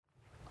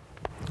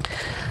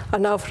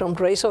And now from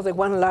Rays of the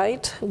One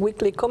Light,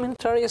 weekly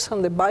commentaries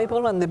on the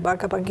Bible and the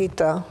Bhagavad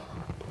Gita.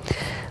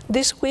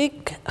 This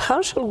week,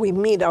 how shall we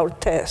meet our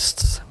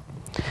tests?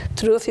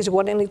 Truth is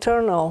one and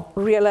eternal.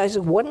 Realize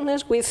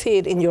oneness with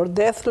it in your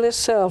deathless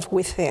self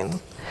within.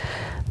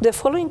 The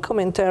following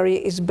commentary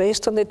is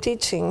based on the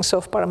teachings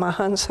of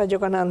Paramahansa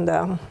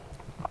Yogananda.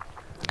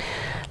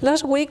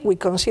 Last week, we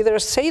considered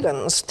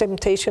Satan's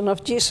temptation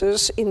of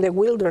Jesus in the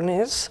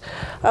wilderness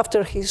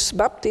after his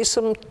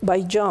baptism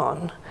by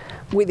John.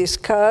 We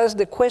discussed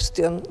the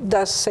question,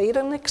 does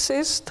Satan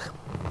exist?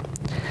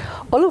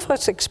 All of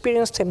us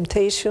experience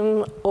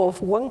temptation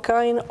of one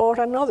kind or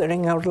another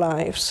in our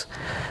lives.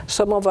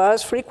 Some of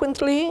us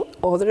frequently,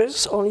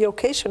 others only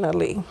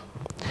occasionally.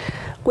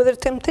 Whether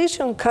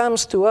temptation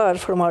comes to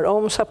us from our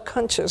own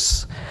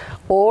subconscious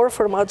or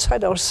from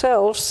outside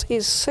ourselves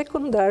is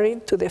secondary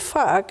to the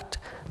fact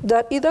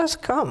that it does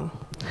come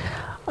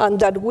and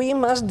that we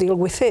must deal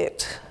with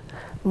it.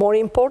 More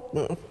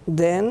important,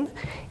 then,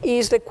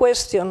 is the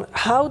question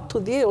how to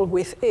deal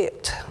with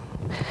it.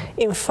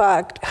 In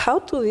fact, how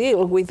to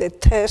deal with a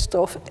test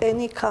of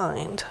any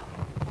kind.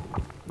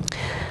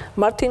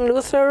 Martin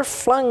Luther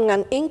flung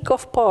an ink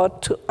of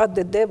pot at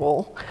the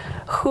devil,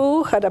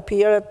 who had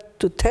appeared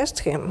to test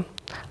him.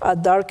 A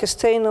dark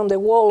stain on the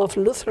wall of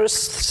Luther's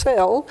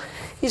cell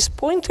is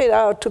pointed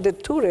out to the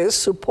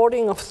tourists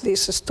supporting of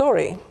this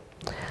story.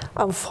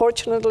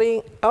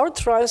 Unfortunately, our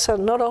trials are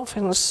not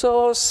often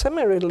so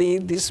summarily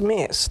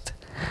dismissed.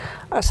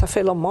 As a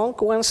fellow monk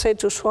once said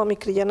to Swami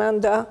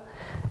Kriyananda,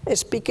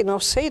 speaking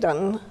of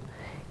Satan,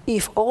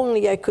 if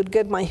only I could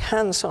get my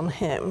hands on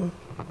him.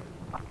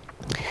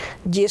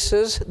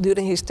 Jesus,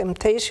 during his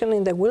temptation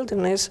in the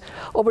wilderness,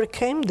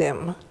 overcame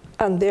them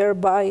and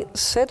thereby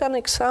set an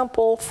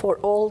example for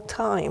all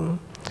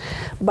time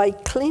by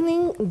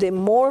clinging the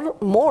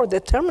more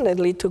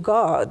determinedly to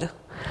God.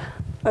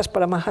 As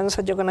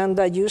Paramahansa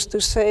Yogananda used to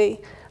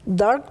say,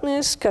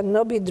 darkness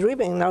cannot be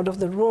driven out of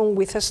the room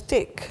with a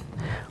stick.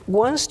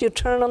 Once you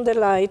turn on the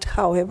light,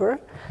 however,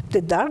 the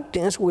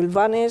darkness will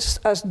vanish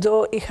as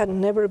though it had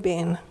never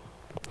been.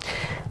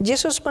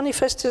 Jesus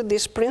manifested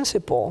this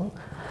principle.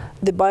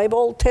 The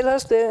Bible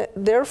tells us,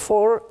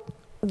 therefore,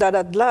 that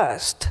at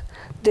last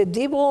the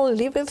devil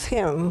leaveth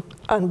him,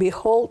 and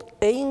behold,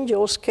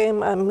 angels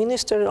came and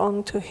ministered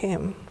unto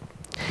him.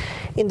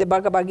 In the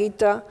Bhagavad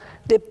Gita,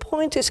 the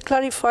point is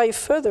clarified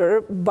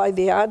further by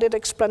the added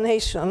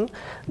explanation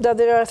that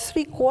there are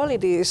three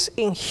qualities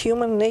in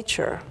human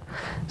nature: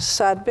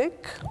 sattvic,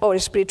 or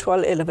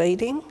spiritual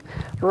elevating,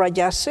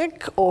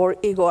 rajasic, or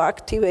ego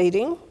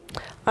activating,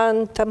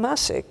 and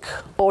tamasic,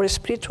 or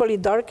spiritually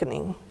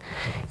darkening.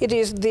 It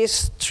is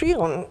this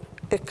triune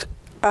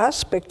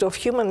aspect of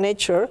human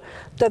nature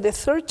that the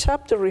third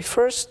chapter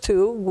refers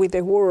to with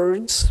the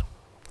words,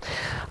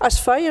 as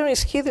fire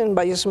is hidden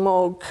by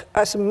smoke,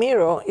 as a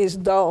mirror is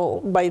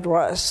dulled by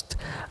rust,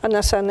 and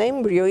as an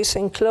embryo is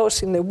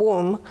enclosed in the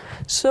womb,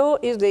 so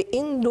is the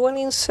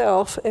indwelling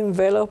self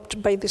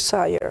enveloped by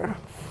desire.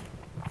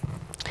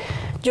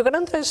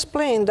 Yogananda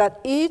explained that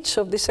each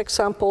of these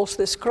examples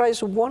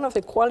describes one of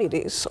the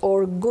qualities,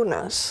 or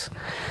gunas.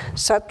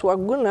 Sattva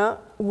guna,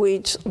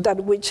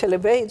 which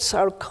elevates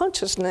our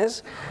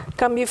consciousness,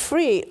 can be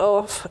free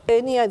of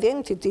any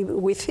identity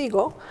with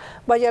ego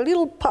by a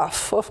little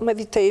puff of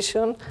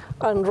meditation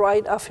and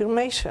right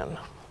affirmation.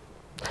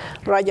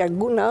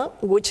 Rajaguna,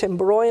 which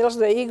embroils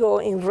the ego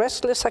in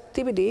restless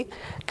activity,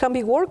 can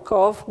be worked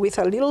off with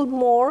a little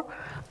more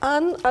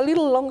and a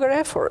little longer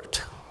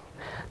effort.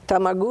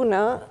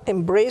 Tamaguna,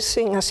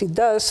 embracing as it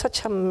does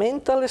such a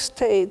mental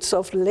states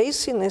of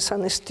laziness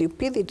and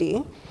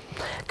stupidity,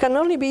 can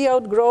only be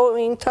outgrown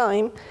in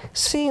time,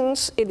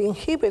 since it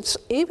inhibits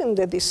even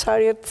the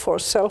desire for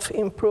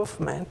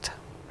self-improvement.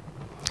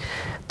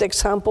 The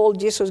example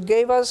Jesus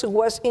gave us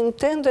was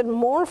intended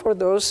more for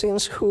those in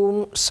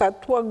whom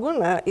sattva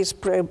guna is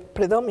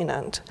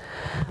predominant.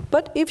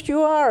 But if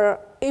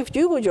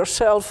you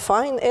yourself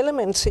find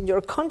elements in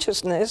your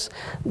consciousness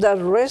that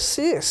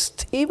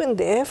resist even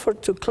the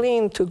effort to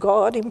cling to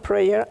God in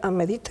prayer and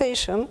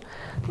meditation,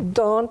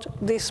 don't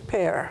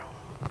despair.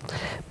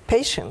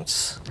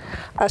 Patience,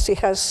 as it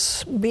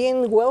has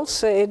been well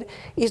said,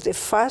 is the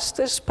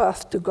fastest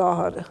path to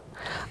God.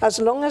 As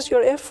long as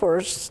your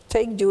efforts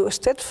take you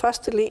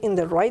steadfastly in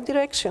the right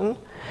direction,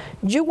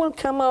 you will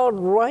come out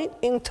right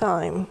in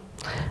time.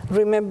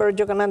 Remember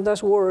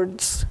Yogananda's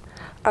words,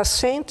 a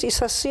saint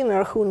is a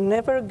sinner who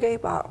never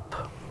gave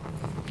up.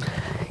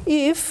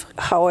 If,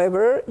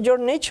 however, your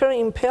nature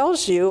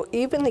impels you,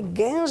 even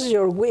against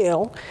your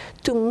will,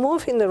 to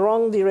move in the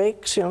wrong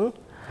direction,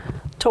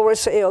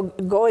 towards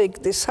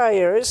egoic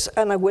desires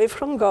and away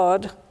from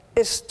God,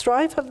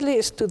 strive at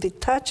least to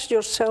detach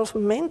yourself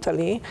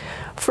mentally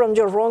from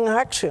your wrong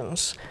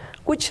actions,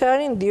 which are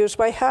induced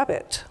by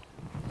habit.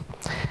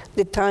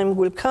 The time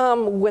will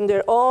come when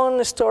their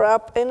own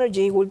stored-up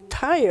energy will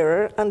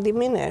tire and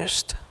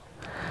diminish.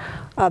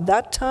 At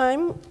that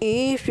time,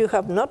 if you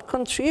have not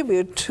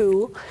contributed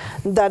to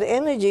that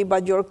energy by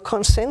your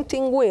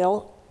consenting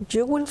will,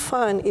 you will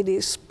find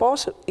it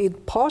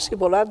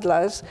possible at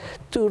last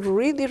to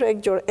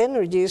redirect your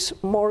energies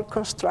more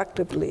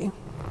constructively.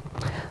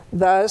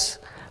 Thus,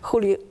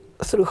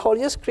 through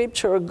Holy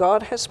Scripture,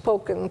 God has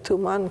spoken to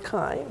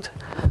mankind.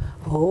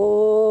 Om,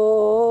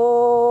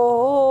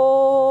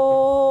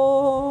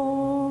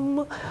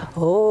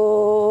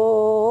 Om,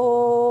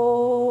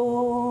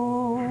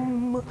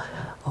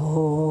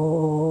 Om.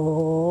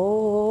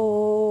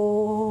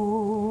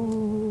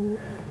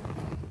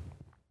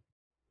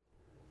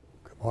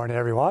 Good morning,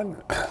 everyone.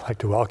 I'd like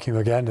to welcome you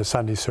again to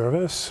Sunday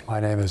service. My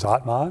name is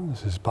Atman.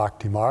 This is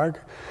Bhakti Marg.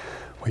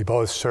 We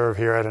both serve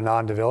here at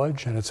Ananda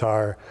Village, and it's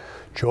our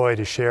joy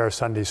to share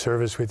Sunday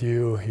service with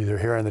you, either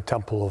here in the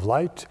Temple of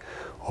Light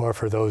or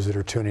for those that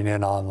are tuning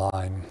in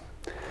online.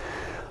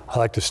 I'd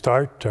like to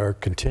start or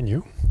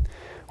continue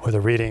with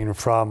a reading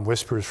from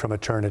Whispers from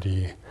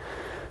Eternity,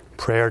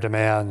 Prayer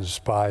Demands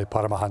by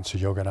Paramahansa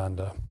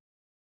Yogananda.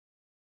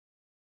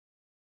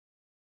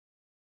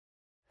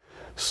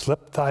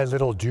 Slip thy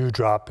little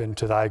dewdrop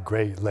into thy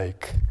great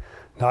lake,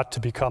 not to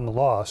become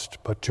lost,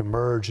 but to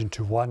merge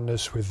into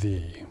oneness with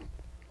thee.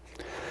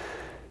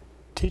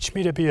 Teach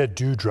me to be a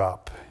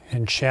dewdrop,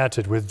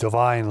 enchanted with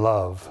divine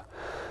love,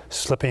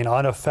 slipping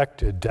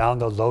unaffected down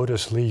the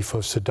lotus leaf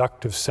of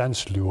seductive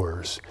sense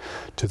lures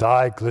to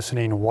thy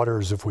glistening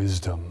waters of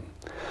wisdom.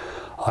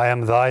 I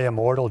am thy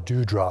immortal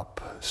dewdrop,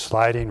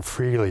 sliding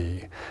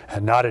freely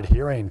and not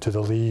adhering to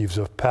the leaves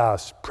of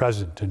past,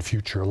 present, and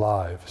future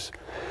lives.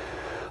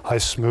 I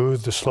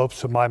smooth the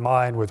slopes of my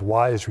mind with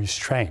wise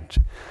restraint,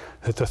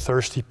 that the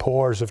thirsty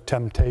pores of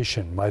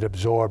temptation might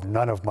absorb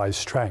none of my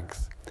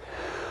strength.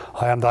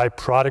 I am thy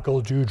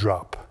prodigal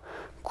dewdrop,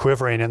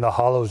 quivering in the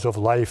hollows of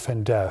life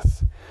and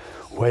death,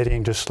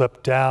 waiting to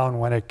slip down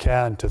when it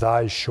can to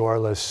thy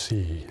shoreless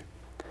sea.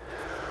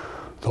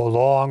 Though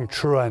long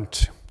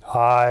truant,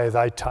 I,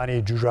 thy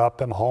tiny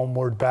dewdrop, am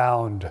homeward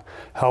bound,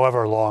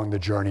 however long the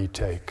journey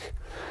take.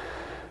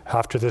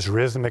 After this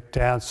rhythmic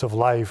dance of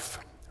life,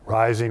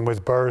 rising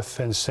with birth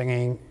and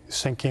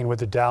sinking with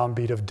the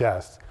downbeat of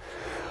death,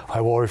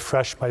 I will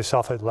refresh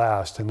myself at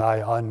last in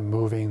thy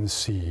unmoving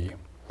sea.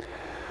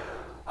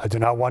 I do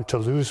not want to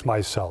lose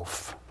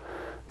myself.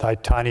 Thy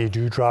tiny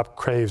dewdrop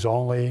craves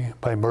only,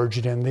 by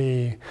merging in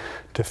thee,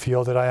 to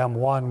feel that I am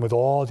one with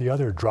all the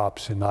other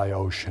drops in thy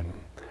ocean.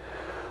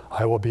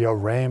 I will be a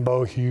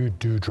rainbow-hued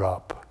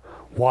dewdrop,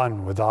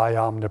 one with thy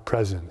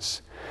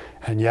omnipresence,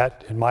 and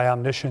yet in my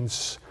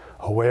omniscience,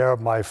 aware of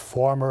my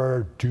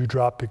former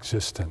dewdrop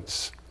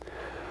existence.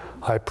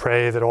 I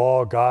pray that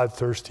all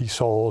God-thirsty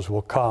souls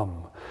will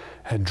come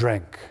and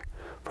drink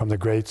from the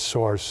great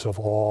source of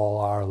all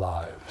our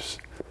lives.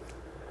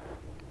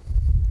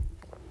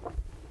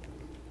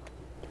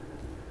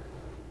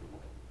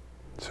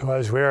 So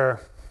as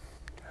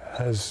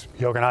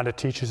Yogananda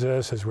teaches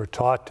us, as we're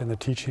taught in the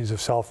teachings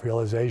of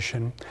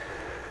self-realization,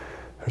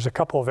 there's a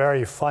couple of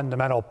very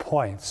fundamental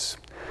points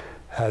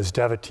as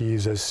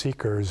devotees, as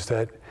seekers,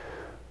 that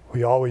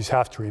we always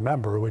have to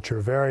remember, which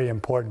are very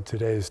important to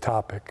today's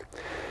topic.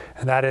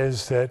 And that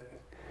is that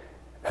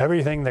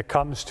everything that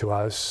comes to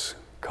us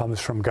comes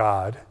from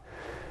God.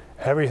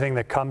 Everything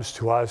that comes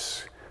to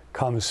us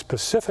comes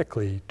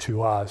specifically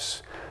to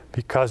us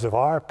because of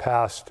our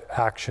past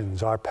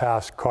actions, our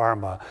past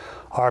karma,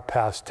 our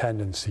past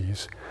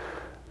tendencies.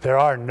 There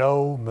are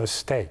no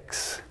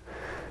mistakes.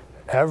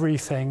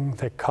 Everything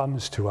that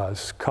comes to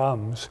us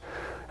comes,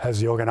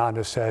 as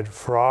Yogananda said,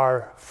 for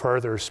our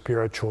further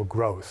spiritual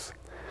growth.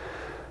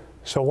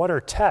 So what are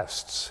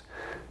tests?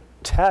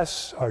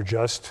 Tests are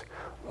just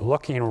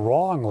looking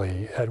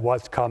wrongly at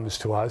what comes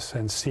to us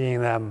and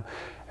seeing them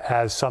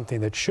as something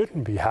that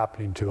shouldn't be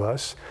happening to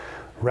us,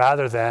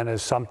 rather than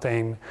as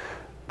something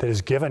that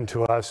is given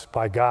to us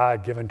by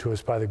God, given to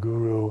us by the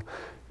Guru,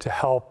 to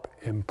help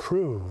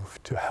improve,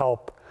 to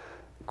help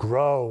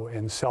grow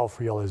in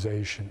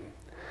self-realization.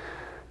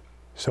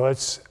 So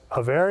it's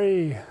a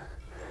very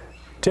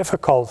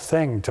difficult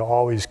thing to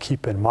always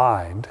keep in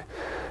mind,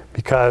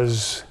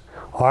 because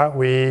aren't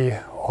we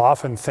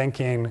often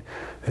thinking,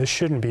 this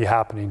shouldn't be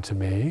happening to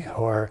me,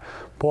 or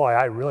boy,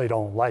 I really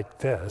don't like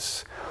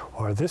this,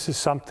 or this is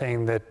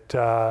something that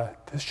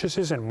this just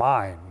isn't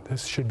mine,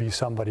 this should be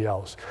somebody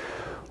else.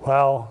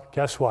 Well,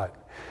 guess what?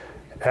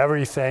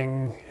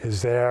 Everything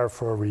is there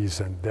for a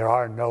reason. There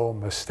are no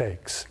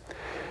mistakes.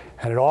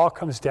 And it all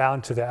comes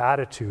down to the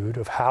attitude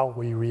of how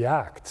we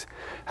react,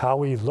 how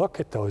we look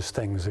at those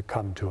things that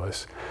come to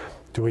us.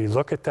 Do we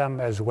look at them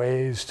as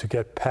ways to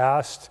get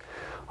past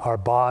our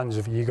bonds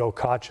of ego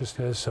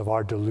consciousness, of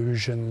our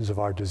delusions, of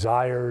our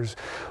desires,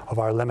 of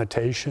our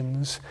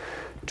limitations,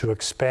 to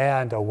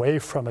expand away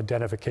from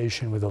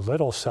identification with the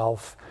little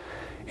self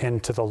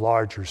into the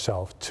larger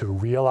self, to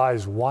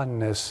realize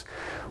oneness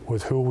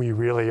with who we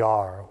really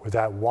are, with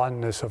that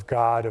oneness of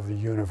God, of the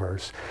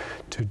universe,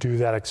 to do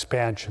that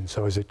expansion.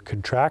 So is it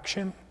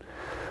contraction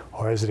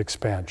or is it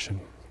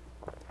expansion?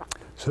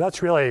 So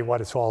that's really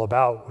what it's all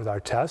about with our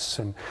tests.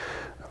 And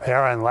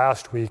Aaron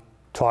last week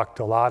talked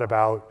a lot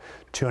about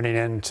tuning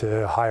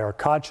into higher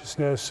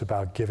consciousness,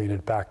 about giving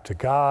it back to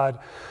God,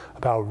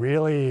 about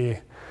really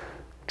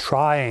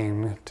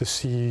trying to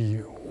see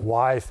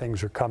why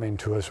things are coming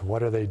to us,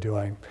 what are they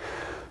doing.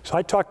 So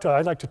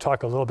I'd like to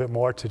talk a little bit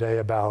more today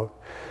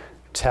about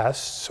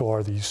tests,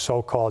 or these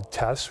so-called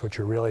tests,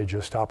 which are really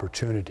just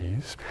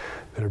opportunities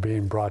that are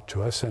being brought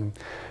to us, and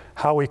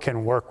how we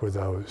can work with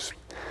those.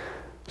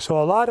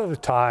 So a lot of the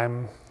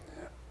time,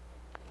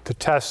 the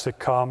tests that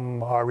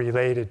come are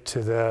related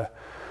to the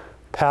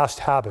past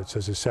habits,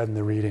 as I said in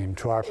the reading,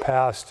 to our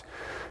past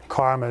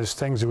karmas,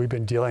 things that we've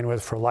been dealing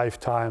with for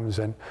lifetimes,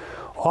 and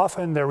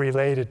often they're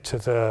related to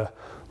the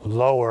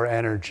lower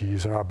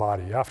energies in our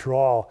body. After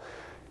all,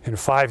 in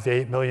 5 to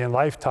 8 million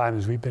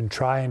lifetimes, we've been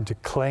trying to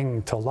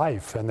cling to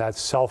life and that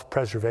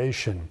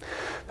self-preservation,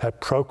 that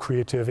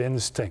procreative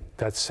instinct,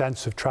 that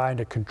sense of trying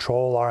to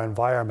control our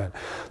environment.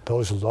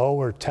 Those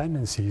lower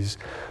tendencies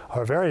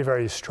are very,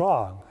 very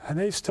strong, and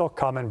they still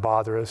come and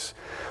bother us,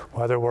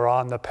 whether we're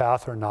on the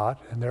path or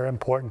not, and they're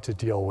important to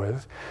deal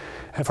with.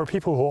 And for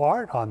people who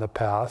aren't on the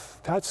path,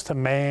 that's the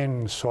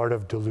main sort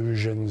of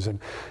delusions and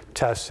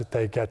tests that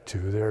they get to.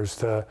 There's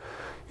the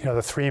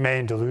three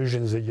main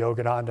delusions that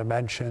Yogananda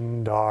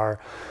mentioned are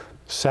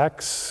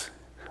sex,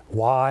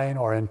 wine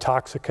or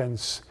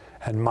intoxicants,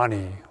 and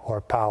money or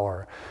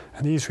power.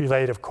 And these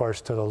relate, of course,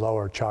 to the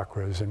lower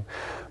chakras. And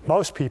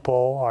most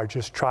people are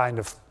just trying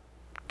to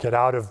get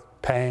out of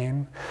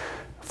pain,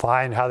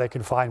 find how they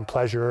can find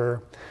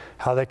pleasure,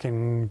 how they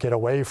can get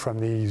away from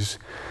these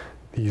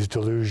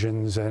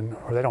delusions,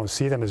 or they don't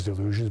see them as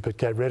delusions, but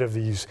get rid of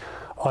these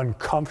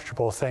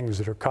uncomfortable things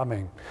that are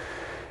coming.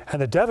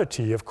 And the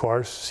devotee, of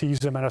course, sees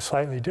them in a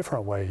slightly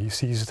different way. He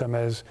sees them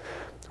as,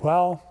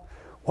 well,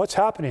 what's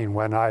happening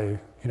when I,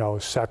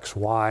 sex,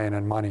 wine,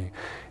 and money?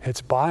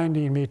 It's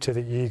binding me to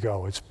the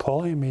ego. It's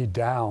pulling me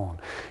down.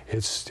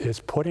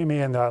 It's putting me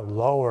in that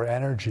lower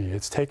energy.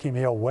 It's taking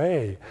me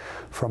away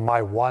from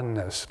my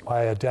oneness,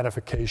 my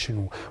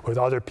identification with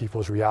other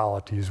people's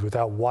realities, with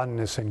that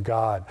oneness in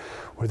God,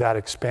 with that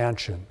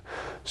expansion.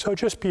 So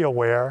just be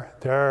aware.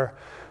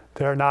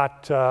 They're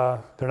not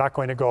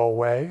going to go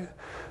away.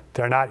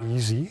 They're not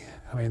easy.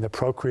 I mean, the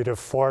procreative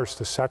force,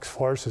 the sex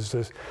force, is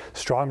the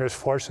strongest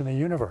force in the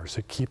universe.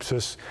 It keeps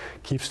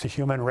the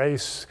human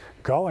race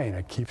going.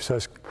 It keeps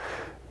us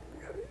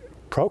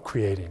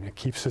procreating. It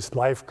keeps this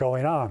life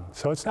going on.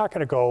 So it's not going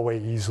to go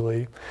away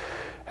easily.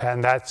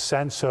 And that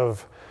sense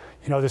of,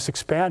 this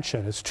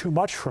expansion, it's too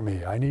much for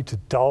me. I need to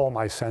dull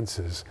my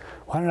senses.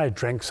 Why don't I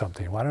drink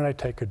something? Why don't I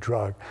take a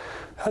drug?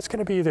 That's going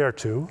to be there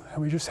too,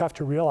 and we just have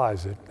to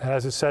realize it. And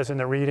as it says in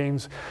the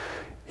readings,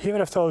 even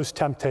if those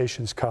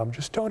temptations come,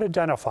 just don't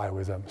identify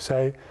with them.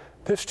 Say,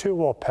 this too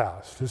will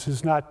pass. This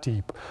is not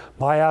deep.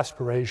 My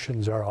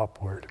aspirations are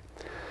upward.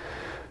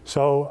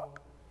 So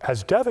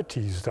as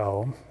devotees,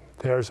 though,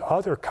 there's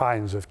other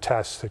kinds of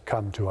tests that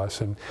come to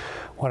us, and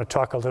I want to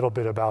talk a little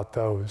bit about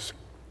those.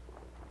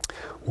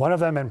 One of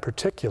them in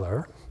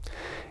particular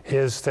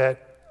is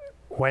that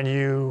when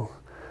you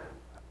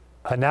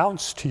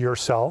announce to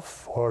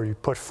yourself, or you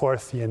put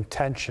forth the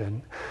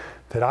intention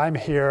that I'm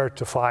here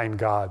to find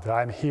God, that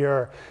I'm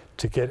here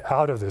to get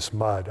out of this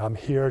mud, I'm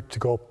here to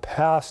go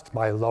past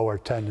my lower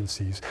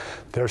tendencies.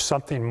 There's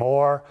something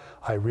more,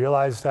 I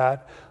realize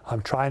that,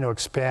 I'm trying to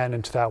expand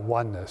into that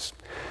oneness.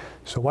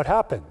 So what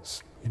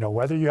happens?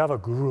 Whether you have a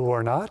guru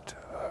or not,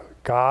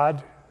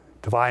 God,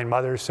 Divine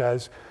Mother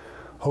says,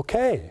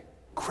 okay,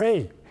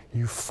 great,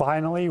 you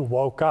finally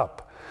woke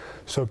up.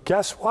 So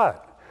guess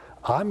what?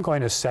 I'm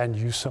going to send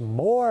you some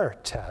more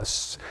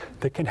tests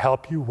that can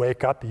help you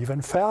wake up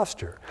even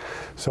faster.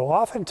 So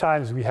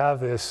oftentimes we have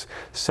this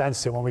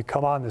sense that when we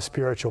come on the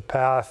spiritual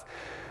path,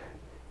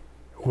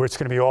 where it's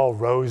going to be all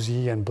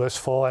rosy and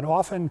blissful, and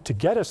often to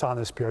get us on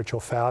the spiritual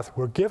path,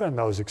 we're given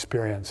those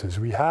experiences.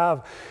 We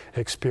have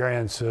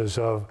experiences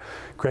of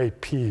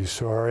great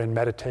peace, or in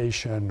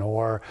meditation,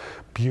 or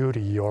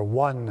beauty, or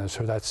oneness,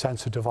 or that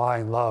sense of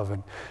divine love.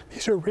 And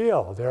these are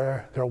real,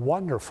 they're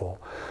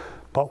wonderful.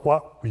 But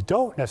what we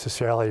don't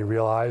necessarily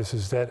realize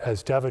is that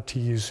as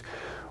devotees,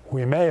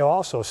 we may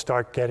also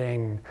start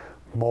getting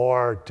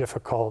more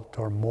difficult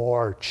or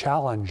more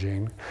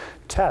challenging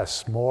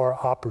tests, more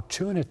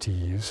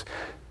opportunities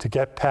to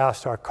get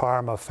past our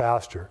karma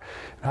faster.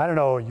 And I don't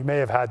know, you may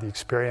have had the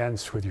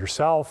experience with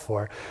yourself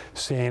or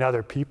seeing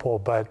other people,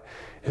 but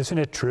isn't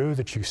it true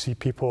that you see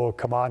people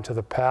come onto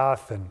the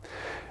path and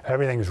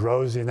everything's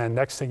rosy, and then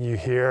next thing you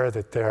hear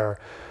that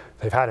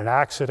they've had an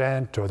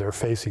accident, or they're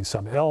facing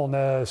some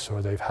illness,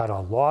 or they've had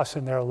a loss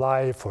in their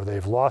life, or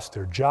they've lost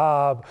their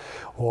job,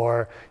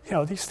 or,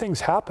 these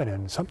things happen,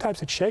 and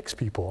sometimes it shakes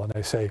people, and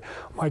they say,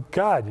 oh my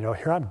God,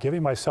 here I'm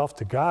giving myself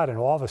to God, and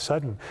all of a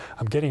sudden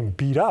I'm getting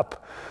beat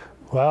up.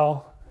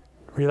 Well,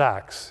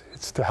 relax.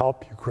 It's to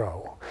help you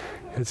grow.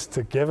 It's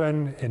to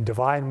given in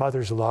Divine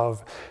Mother's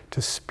love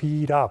to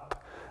speed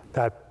up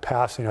that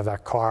passing of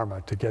that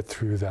karma, to get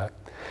through that.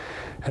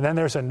 And then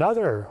there's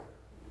another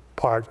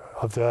part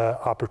of the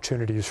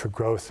opportunities for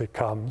growth that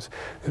comes.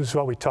 This is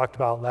what we talked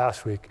about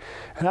last week,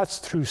 and that's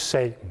through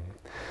Satan.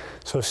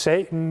 So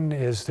Satan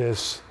is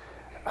this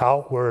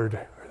outward,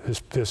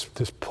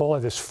 this pull,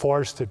 this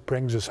force that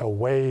brings us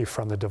away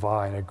from the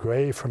divine,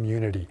 away from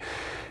unity.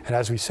 And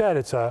as we said,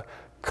 it's a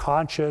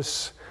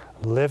conscious,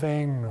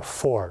 living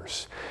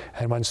force.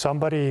 And when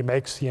somebody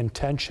makes the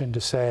intention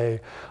to say,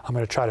 I'm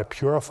going to try to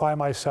purify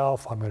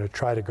myself, I'm going to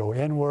try to go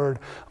inward,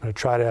 I'm going to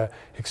try to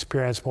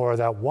experience more of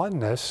that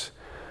oneness,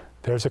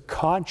 there's a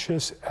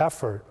conscious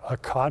effort, a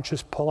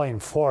conscious pulling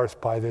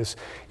forth by this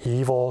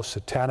evil,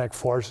 satanic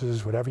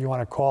forces, whatever you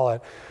want to call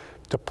it,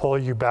 to pull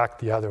you back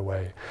the other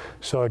way.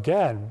 So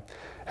again,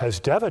 as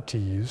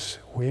devotees,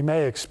 we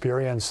may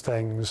experience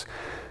things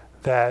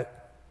that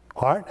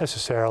aren't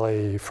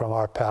necessarily from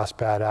our past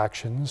bad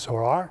actions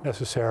or aren't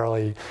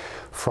necessarily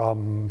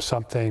from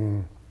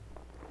something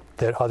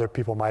that other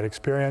people might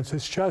experience.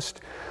 It's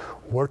just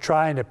we're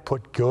trying to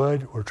put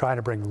good, we're trying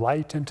to bring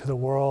light into the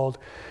world,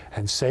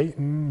 and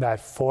Satan, that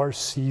force,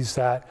 sees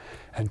that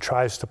and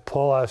tries to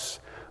pull us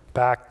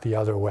back the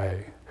other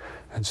way.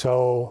 And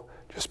so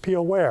just be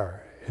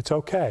aware, it's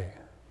okay.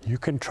 You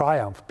can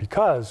triumph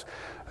because,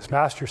 as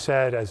Master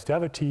said, as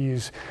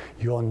devotees,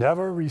 you'll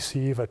never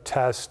receive a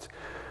test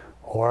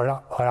or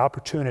an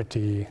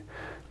opportunity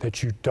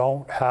that you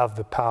don't have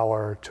the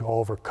power to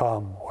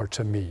overcome or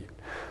to meet.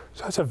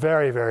 So that's a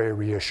very, very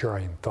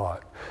reassuring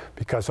thought,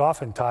 because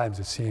oftentimes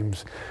it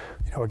seems,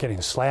 we're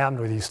getting slammed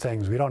with these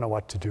things, we don't know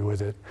what to do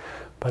with it.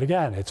 But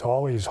again, it's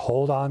always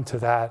hold on to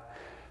that.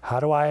 How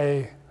do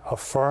I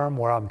affirm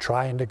where I'm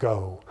trying to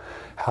go?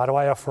 How do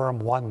I affirm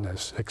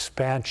oneness,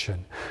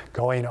 expansion,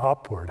 going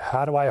upward?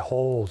 How do I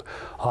hold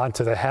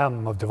onto the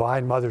hem of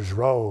Divine Mother's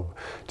robe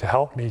to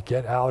help me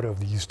get out of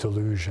these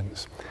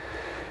delusions?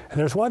 And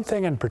there's one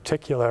thing in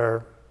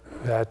particular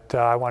that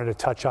I wanted to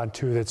touch on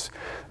too that's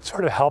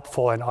sort of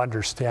helpful in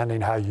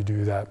understanding how you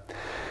do that.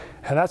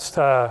 And that's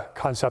the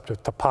concept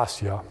of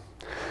tapasya.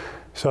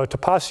 So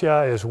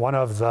tapasya is one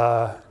of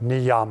the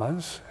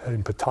niyamas.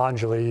 In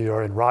Patanjali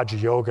or in Raja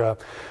Yoga,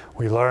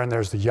 we learn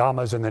there's the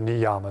yamas and the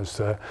niyamas,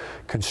 the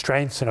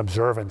constraints and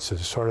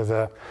observances, sort of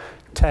the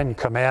 10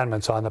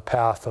 commandments on the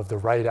path of the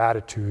right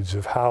attitudes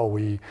of how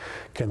we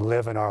can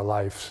live in our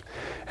lives.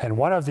 And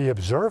one of the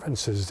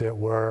observances that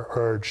we're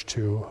urged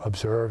to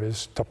observe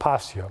is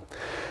tapasya.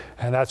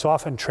 And that's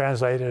often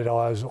translated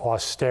as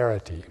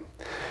austerity.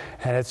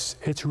 And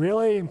it's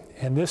really,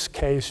 in this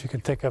case, you can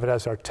think of it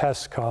as our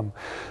tests come,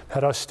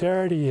 that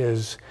austerity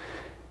is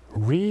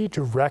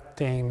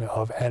redirecting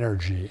of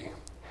energy.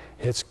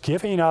 It's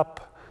giving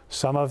up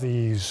some of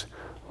these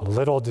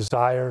little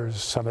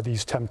desires, some of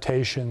these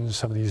temptations,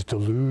 some of these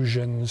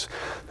delusions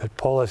that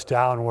pull us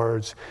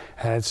downwards,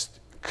 and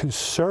it's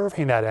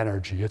conserving that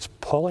energy. It's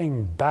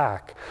pulling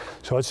back.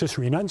 So it's this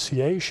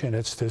renunciation.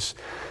 It's this,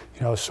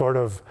 sort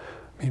of,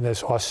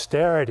 this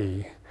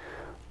austerity.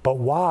 But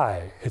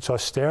why? It's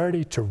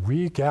austerity to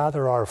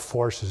regather our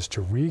forces,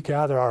 to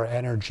regather our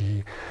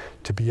energy,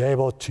 to be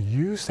able to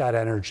use that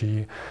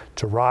energy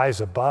to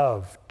rise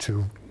above,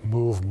 to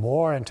move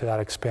more into that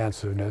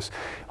expansiveness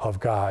of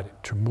God,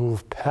 to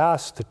move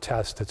past the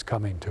test that's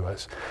coming to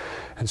us.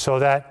 And so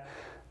that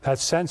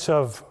sense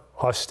of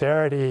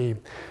austerity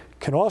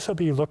can also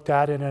be looked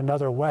at in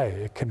another way.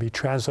 It can be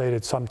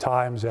translated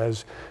sometimes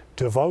as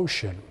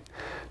devotion.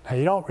 Now,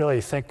 you don't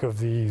really think of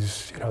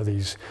these,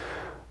 these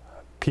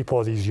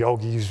people, these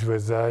yogis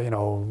with,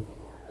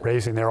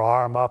 raising their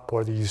arm up,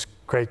 or these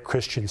great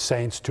Christian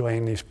saints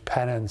doing these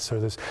penance or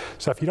this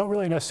stuff. You don't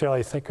really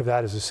necessarily think of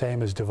that as the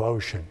same as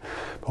devotion.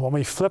 But when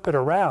we flip it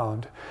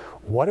around,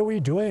 what are we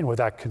doing with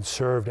that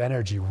conserved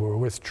energy? We're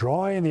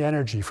withdrawing the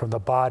energy from the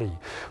body,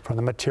 from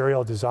the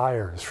material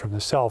desires, from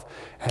the self,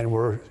 and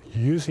we're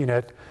using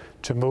it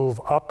to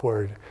move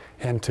upward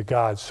into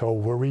God. So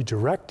we're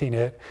redirecting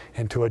it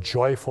into a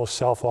joyful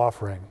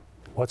self-offering.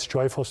 What's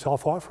joyful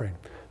self-offering?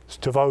 It's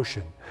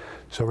devotion.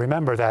 So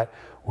remember that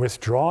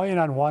withdrawing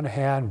on one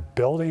hand,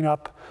 building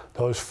up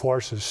those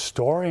forces,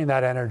 storing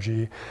that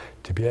energy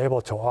to be able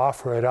to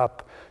offer it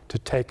up to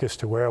take us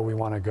to where we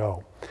want to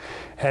go.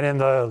 And in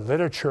the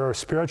literature,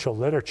 spiritual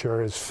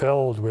literature is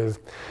filled with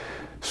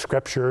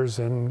scriptures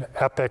and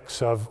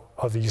epics of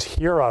these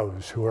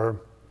heroes who are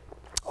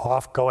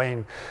off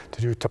going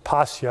to do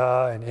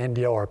tapasya in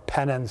India, or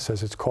penance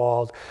as it's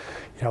called.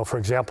 For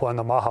example, in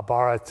the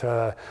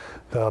Mahabharata,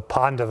 the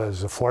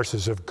Pandavas, the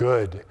forces of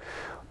good,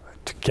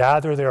 to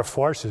gather their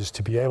forces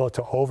to be able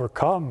to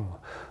overcome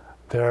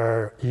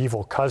their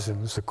evil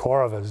cousins, the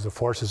Kauravas, the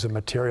forces of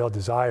material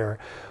desire.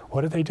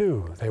 What did they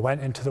do? They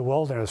went into the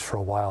wilderness for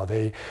a while.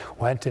 They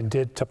went and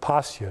did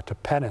tapasya, to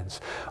penance.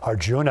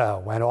 Arjuna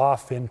went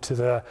off into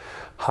the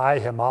high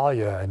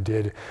Himalaya and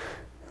did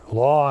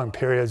long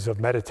periods of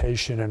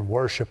meditation and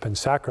worship and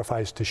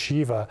sacrifice to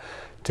Shiva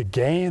to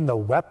gain the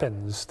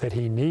weapons that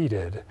he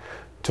needed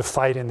to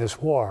fight in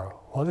this war.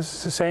 Well, this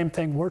is the same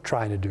thing we're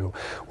trying to do.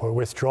 We're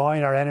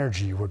withdrawing our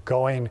energy. We're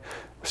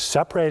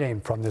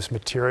separating from this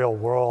material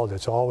world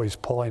that's always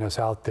pulling us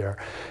out there,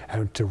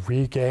 and to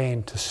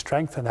regain, to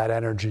strengthen that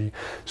energy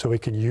so we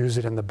can use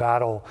it in the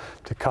battle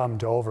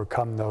to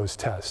overcome those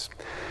tests.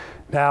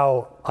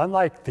 Now,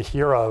 unlike the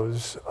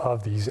heroes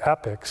of these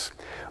epics,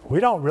 we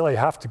don't really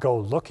have to go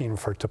looking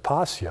for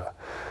tapasya.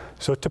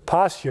 So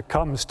tapasya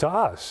comes to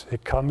us.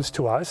 It comes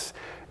to us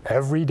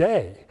every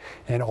day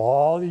in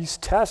all these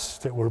tests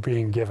that we're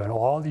being given,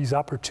 all these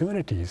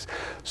opportunities.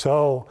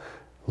 So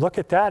look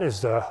at that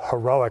as the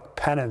heroic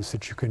penance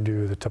that you can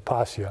do, the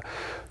tapasya.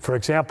 For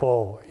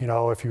example,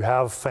 if you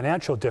have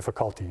financial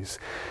difficulties,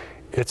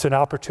 it's an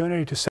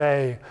opportunity to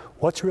say,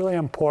 what's really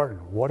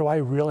important? What do I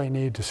really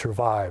need to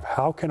survive?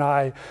 How can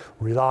I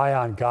rely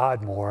on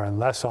God more and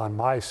less on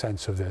my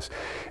sense of this?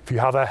 If you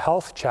have a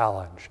health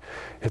challenge,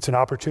 it's an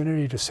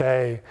opportunity to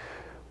say,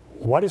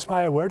 where does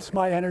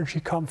my energy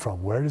come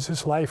from? Where does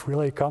this life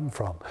really come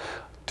from?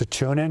 To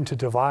tune into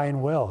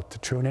divine will, to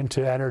tune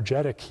into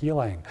energetic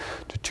healing,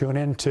 to tune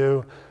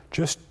into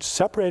just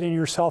separating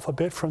yourself a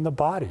bit from the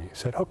body. You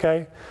said,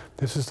 okay,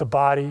 this is the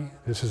body,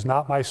 this is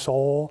not my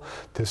soul,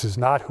 this is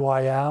not who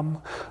I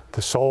am.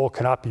 The soul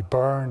cannot be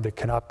burned, it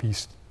cannot be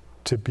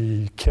to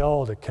be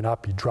killed, it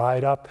cannot be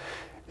dried up,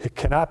 it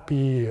cannot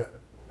be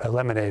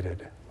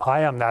eliminated.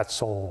 I am that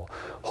soul.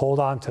 Hold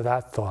on to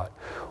that thought.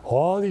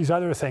 All these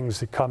other things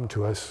that come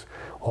to us,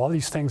 all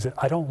these things that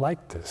I don't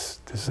like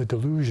this is a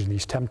delusion,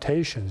 these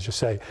temptations, just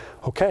say,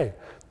 okay,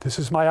 this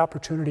is my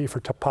opportunity for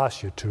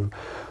tapasya,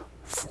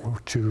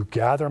 to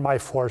gather my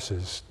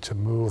forces to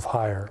move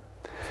higher.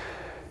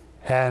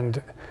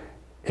 And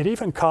it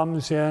even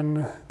comes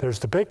in, there's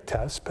the big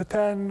test, but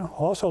then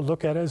also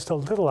look at it as the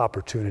little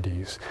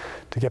opportunities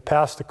to get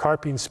past the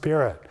carping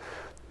spirit,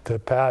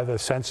 the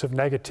sense of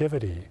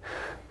negativity,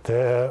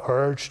 the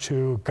urge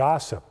to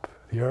gossip,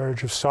 the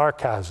urge of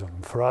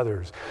sarcasm for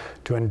others,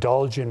 to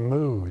indulge in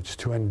moods,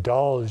 to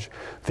indulge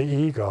the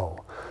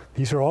ego.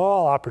 These are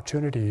all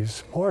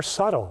opportunities, more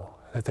subtle,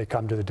 that they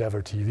come to the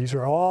devotee. These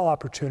are all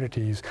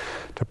opportunities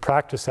to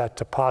practice that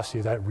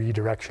tapasya, that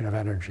redirection of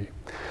energy.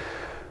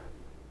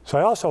 So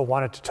I also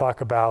wanted to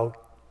talk about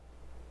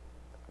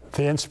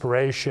the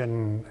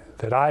inspiration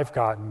that I've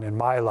gotten in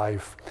my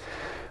life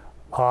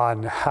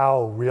on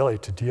how really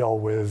to deal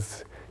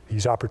with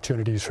these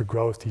opportunities for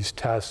growth, these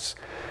tests.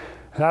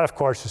 And that, of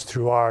course, is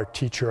through our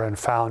teacher and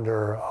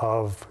founder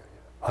of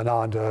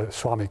Ananda,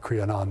 Swami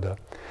Kriyananda.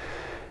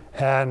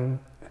 And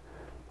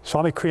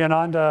Swami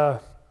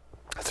Kriyananda,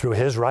 through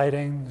his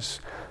writings,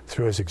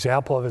 through his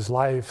example of his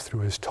life,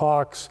 through his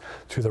talks,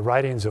 through the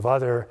writings of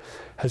others,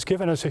 has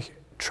given us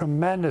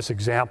tremendous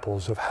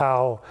examples of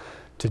how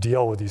to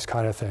deal with these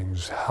kind of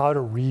things, how to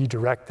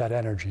redirect that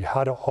energy,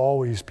 how to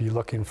always be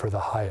looking for the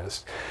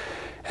highest.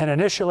 And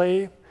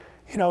initially,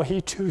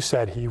 he too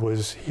said he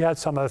had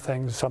some of the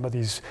things, some of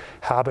these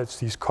habits,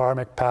 these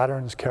karmic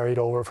patterns carried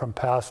over from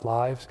past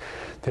lives,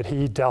 that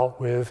he dealt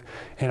with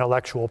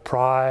intellectual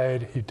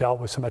pride, he dealt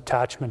with some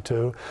attachment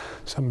to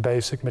some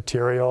basic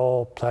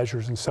material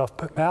pleasures and stuff.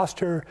 But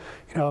Master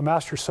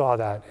saw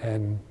that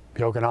in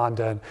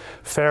Yogananda and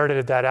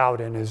ferreted that out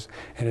in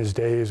his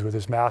days with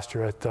his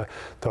master at the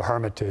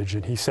hermitage.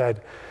 And he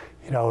said,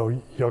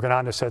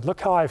 Yogananda said,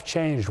 look how I've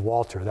changed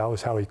Walter. That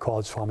was how he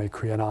called Swami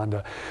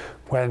Kriyananda.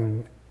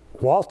 When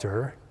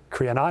Walter,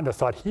 Kriyananda,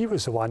 thought he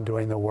was the one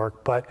doing the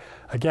work, but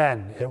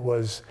again, it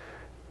was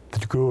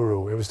the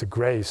guru, it was the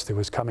grace that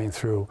was coming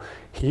through.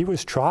 He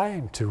was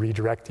trying to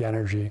redirect the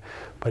energy,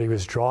 but he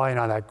was drawing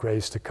on that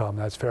grace to come.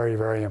 That's very,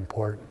 very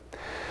important.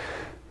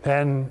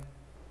 Then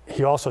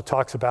he also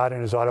talks about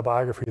in his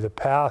autobiography the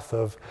path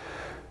of,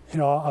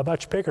 a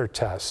much bigger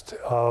test,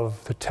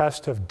 of the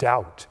test of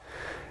doubt.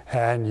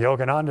 And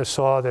Yogananda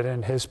saw that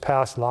in his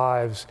past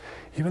lives,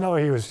 even though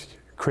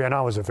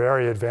Kriyananda was a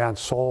very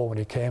advanced soul when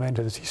he came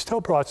into this, he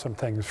still brought some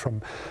things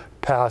from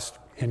past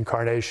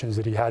incarnations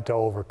that he had to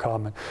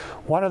overcome. And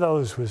one of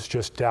those was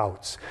just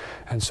doubts.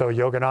 And so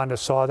Yogananda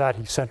saw that.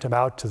 He sent him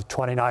out to the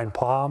 29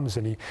 Palms,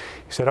 and he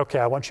said, okay,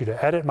 I want you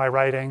to edit my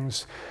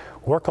writings,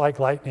 work like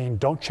lightning,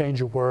 don't change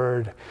a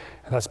word.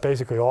 And that's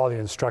basically all the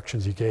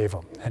instructions he gave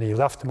him. And he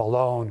left him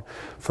alone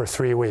for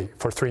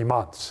 3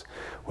 months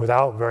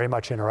without very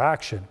much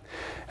interaction.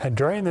 And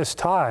during this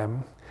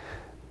time,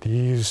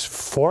 these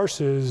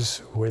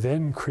forces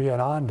within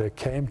Kriyananda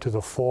came to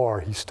the fore.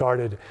 He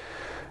started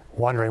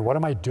wondering, what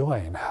am I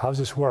doing? How does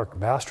this work?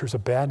 Master's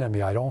abandoned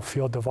me. I don't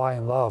feel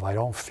divine love. I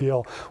don't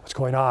feel what's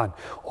going on.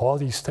 All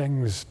these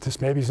things,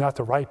 this maybe is not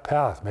the right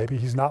path. Maybe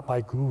he's not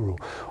my guru.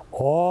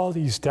 All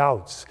these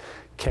doubts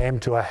came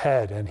to a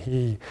head, and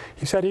he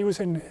said it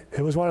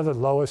was one of the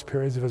lowest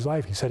periods of his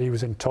life. He said he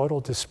was in total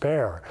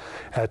despair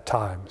at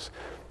times.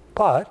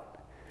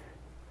 But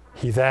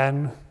he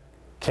then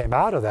came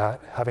out of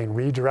that, having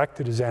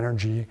redirected his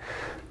energy,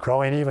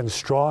 growing even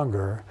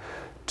stronger,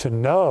 to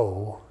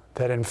know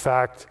that in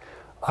fact,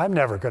 I'm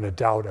never going to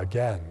doubt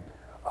again.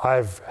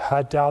 I've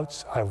had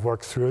doubts, I've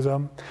worked through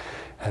them,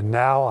 and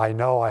now I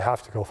know I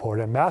have to go forward.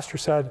 And Master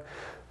said,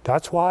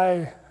 that's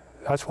why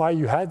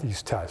you had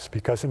these tests,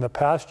 because in the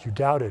past you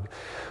doubted,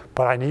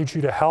 but I need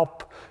you to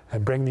help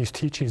and bring these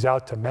teachings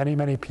out to many,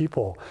 many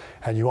people.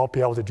 And you won't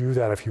be able to do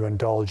that if you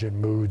indulge in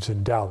moods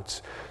and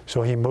doubts.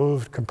 So he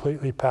moved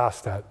completely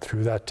past that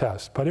through that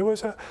test. But it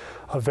was a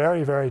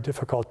very, very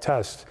difficult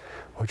test,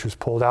 which was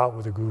pulled out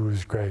with the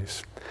Guru's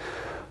grace.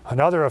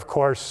 Another, of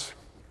course,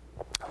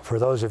 for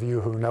those of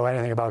you who know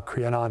anything about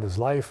Kriyananda's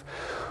life,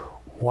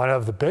 one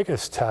of the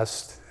biggest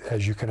tests,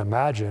 as you can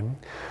imagine,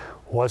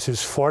 was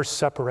his forced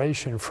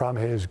separation from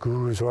his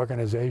Guru's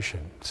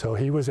organization. So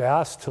he was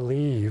asked to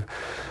leave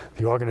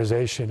the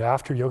organization.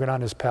 After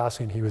Yogananda's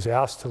passing, he was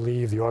asked to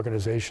leave the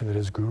organization that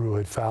his Guru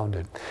had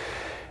founded.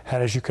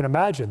 And as you can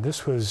imagine,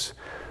 this was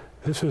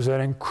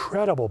an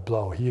incredible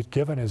blow. He had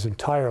given his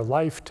entire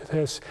life to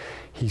this.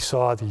 He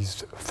saw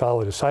these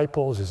fellow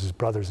disciples as his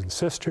brothers and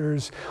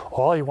sisters.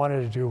 All he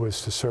wanted to do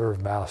was to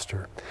serve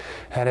Master.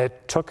 And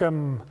it took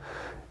him,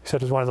 he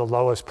said it was one of the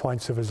lowest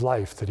points of his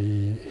life, that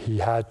he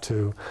had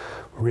to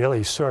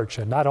really search.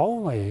 And not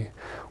only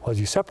was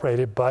he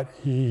separated, but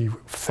he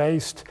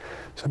faced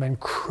some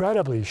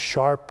incredibly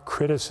sharp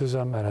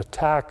criticism and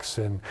attacks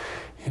and,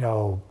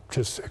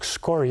 just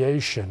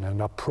excoriation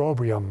and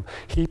opprobrium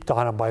heaped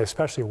on him by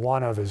especially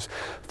one of his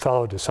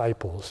fellow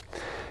disciples.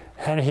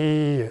 And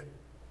it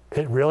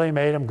really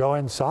made him go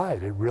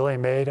inside. It really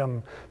made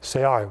him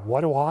say, all right,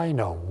 what do I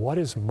know? What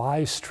is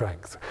my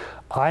strength?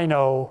 I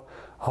know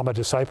I'm a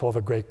disciple of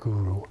a great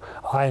Guru.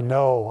 I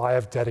know I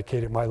have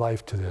dedicated my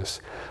life to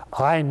this.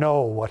 I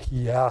know what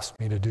he asked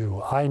me to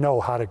do. I know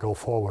how to go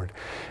forward.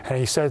 And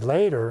he said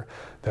later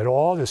that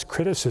all this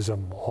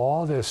criticism,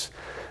 all this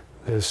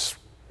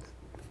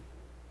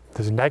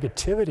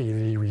negativity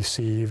that he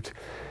received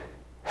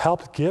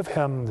helped give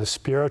him the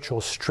spiritual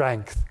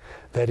strength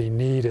that he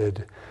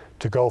needed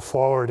to go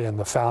forward in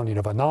the founding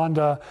of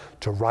Ananda,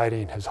 to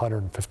writing his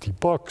 150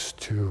 books,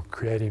 to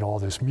creating all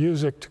this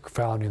music, to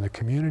founding the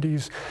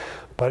communities.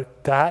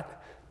 But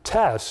that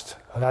test,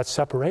 that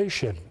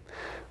separation,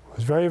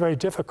 was very, very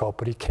difficult.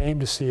 But he came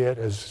to see it,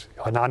 as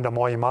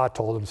Anandamoyi Ma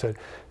told him, said,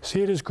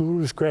 see it as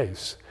Guru's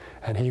grace.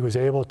 And he was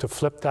able to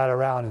flip that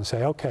around and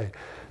say, okay,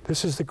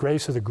 this is the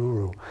grace of the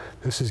Guru.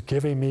 This is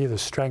giving me the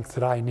strength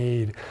that I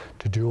need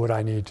to do what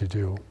I need to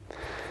do.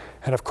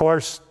 And of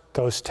course,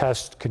 those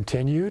tests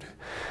continued.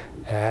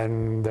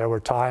 And there were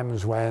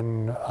times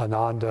when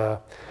Ananda,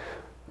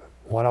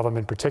 one of them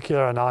in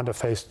particular, Ananda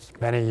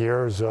faced many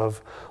years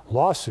of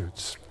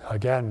lawsuits.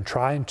 Again,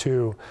 trying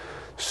to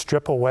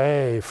strip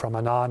away from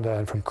Ananda,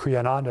 and from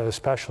Kriyananda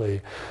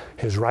especially,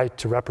 his right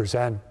to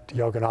represent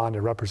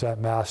Yogananda, represent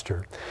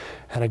Master.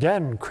 And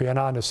again,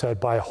 Kriyananda said,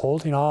 by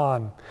holding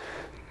on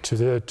to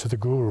the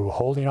Guru,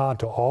 holding on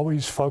to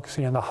always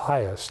focusing on the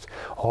highest,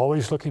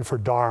 always looking for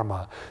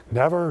Dharma,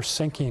 never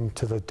sinking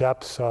to the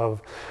depths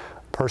of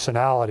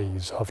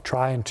personalities, of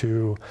trying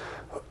to,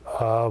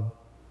 of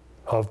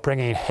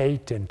bringing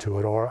hate into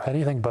it or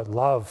anything but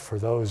love for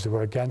those who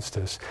were against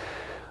us.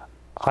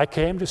 I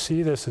came to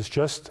see this as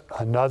just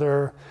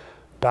another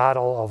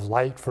battle of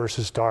light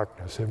versus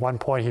darkness. At one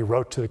point he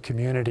wrote to the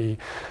community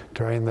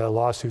during the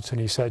lawsuits and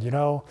he said,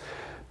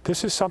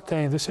 this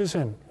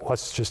isn't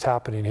what's just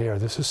happening here.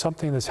 This is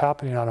something that's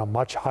happening on a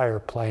much higher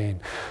plane.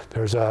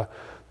 There's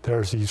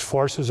these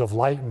forces of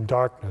light and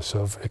darkness,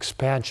 of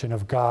expansion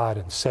of God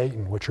and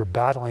Satan, which are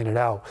battling it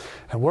out.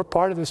 And we're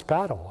part of this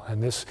battle.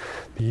 And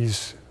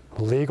these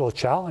legal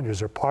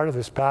challenges are part of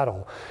this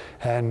battle.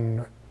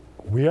 And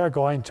we are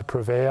going to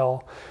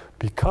prevail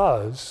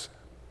because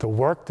the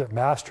work that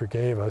Master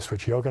gave us,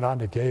 which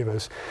Yogananda gave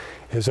us,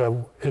 it's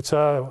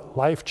a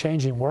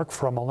life-changing work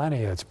for a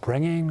millennia. It's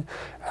bringing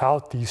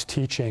out these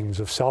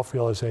teachings of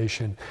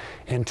self-realization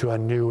into a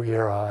new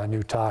era, a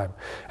new time.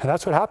 And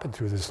that's what happened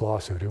through this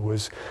lawsuit. It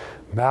was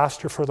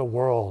Master for the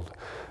world.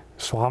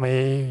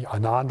 Swami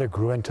Ananda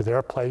grew into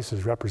their place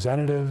as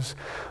representatives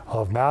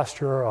of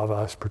Master, of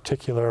a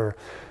particular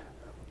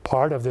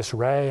part of this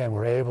ray, and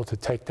we're able to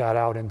take that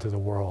out into the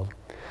world.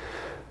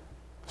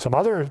 Some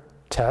other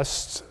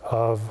tests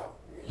of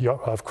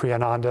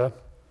Kriyananda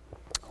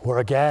were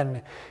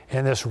again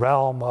in this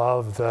realm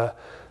of the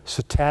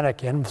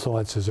satanic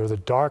influences or the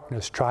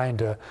darkness trying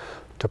to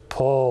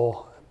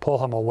pull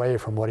him away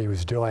from what he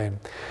was doing.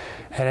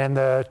 And in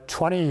the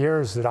 20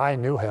 years that I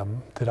knew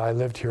him, that I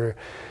lived here,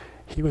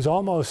 he was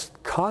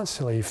almost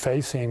constantly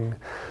facing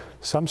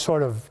some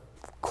sort of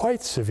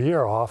quite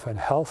severe, often,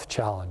 health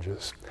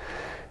challenges.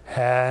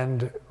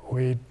 And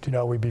we'd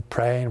be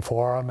praying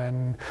for him,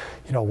 and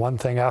one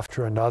thing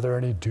after another,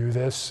 and he'd do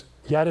this.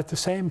 Yet at the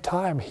same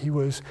time, he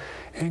was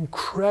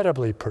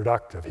incredibly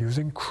productive. He was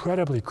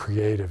incredibly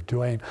creative,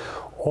 doing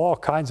all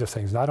kinds of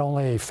things, not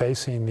only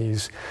facing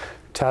these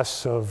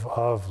tests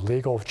of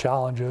legal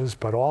challenges,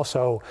 but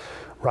also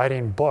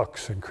writing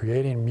books and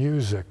creating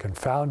music and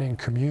founding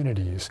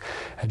communities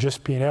and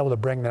just being able to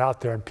bring that out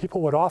there. And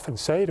people would often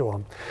say to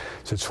him,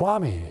 said,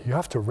 Swami, you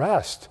have to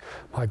rest.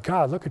 My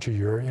God, look at you,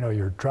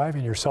 you're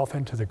driving yourself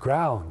into the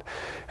ground.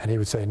 And he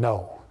would say,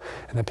 no.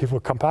 And then people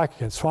would come back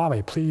again,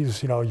 Swami,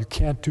 please, you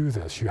can't do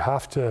this. You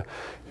have to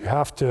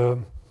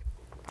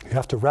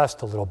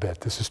rest a little bit.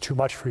 This is too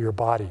much for your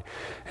body.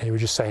 And he would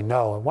just say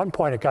no. At one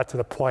point, it got to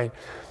the point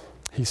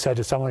he said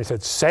to someone, he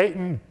said,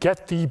 "Satan,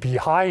 get thee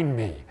behind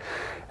me."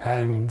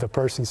 And the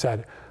person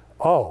said,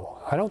 "Oh,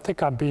 I don't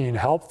think I'm being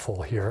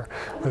helpful here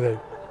with it,"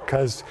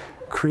 because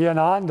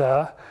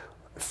Kriyananda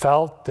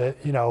felt that,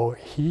 you know,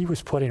 he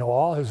was putting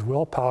all his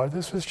willpower.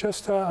 This was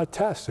just a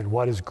test, and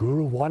what his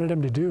guru wanted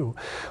him to do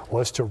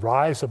was to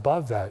rise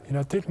above that. You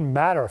know, it didn't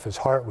matter if his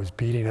heart was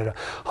beating at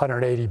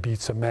 180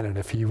 beats a minute,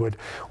 if he would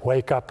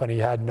wake up and he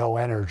had no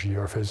energy,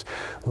 or if his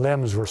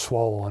limbs were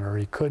swollen, or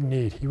he couldn't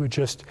eat. He would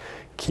just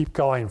keep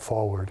going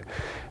forward.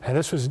 And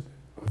this was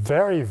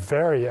very,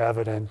 very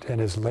evident in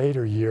his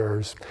later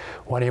years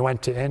when he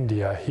went to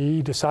India.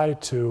 He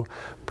decided to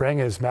bring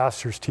his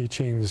master's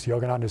teachings,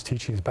 Yogananda's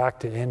teachings, back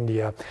to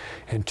India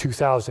in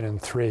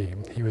 2003.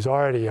 He was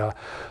already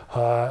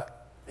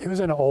he was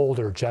an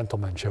older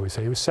gentleman, shall we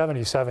say. He was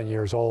 77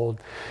 years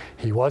old.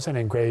 He wasn't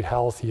in great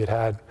health. He had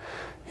had,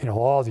 you know,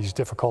 all these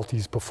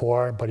difficulties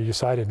before, but he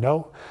decided,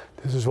 no,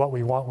 this is what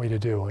we want me to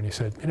do. And he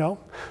said, you know,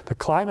 the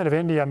climate of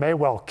India may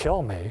well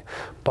kill me,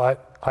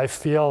 but I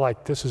feel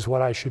like this is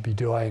what I should be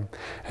doing.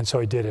 And so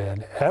he did it.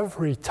 And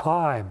every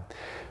time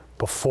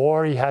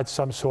before he had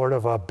some sort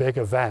of a big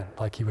event,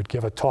 like he would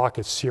give a talk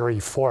at Siri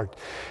Fort,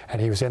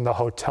 and he was in the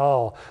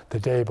hotel the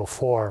day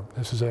before.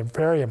 This is a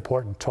very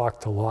important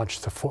talk to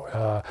launch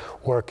the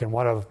work in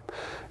one of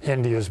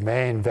India's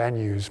main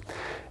venues.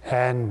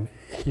 And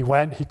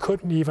he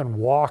couldn't even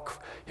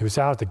walk. He was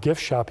down at the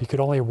gift shop. He could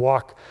only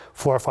walk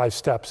 4 or 5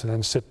 steps and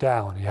then sit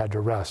down. He had to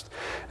rest.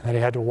 And then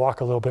he had to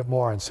walk a little bit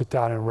more and sit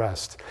down and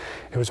rest.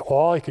 It was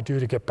all he could do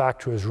to get back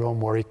to his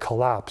room, where he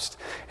collapsed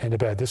into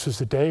bed. This was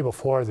the day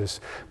before this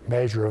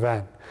major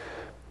event.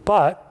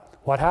 But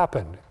what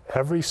happened?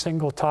 Every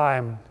single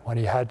time when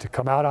he had to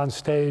come out on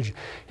stage,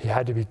 he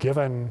had to be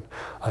given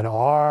an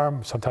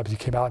arm. Sometimes he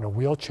came out in a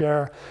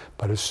wheelchair.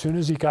 But as soon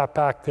as he got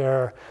back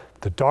there,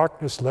 the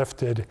darkness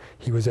lifted.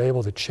 He was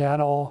able to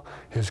channel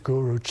his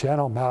guru,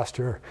 channel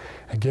master,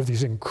 and give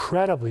these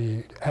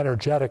incredibly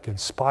energetic,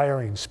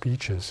 inspiring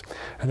speeches.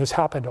 And this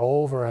happened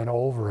over and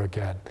over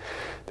again.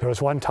 There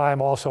was one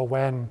time also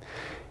when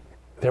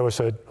there was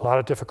a lot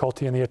of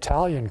difficulty in the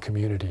Italian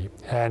community.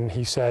 And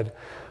he said,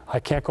 I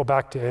can't go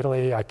back to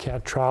Italy. I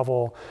can't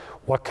travel.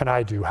 What can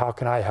I do? How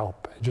can I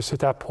help? And just at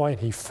that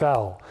point, he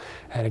fell.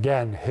 And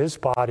again, his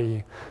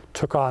body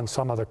took on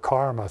some of the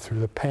karma through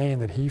the pain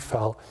that he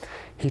felt.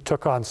 He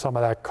took on some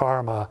of that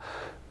karma.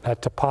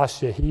 That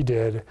tapasya he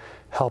did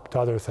helped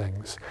other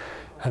things.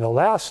 And the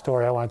last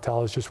story I want to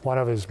tell is just one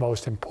of his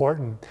most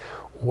important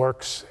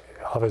works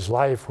of his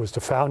life was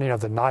the founding of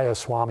the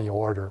Nayaswami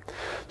order.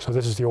 So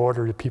this is the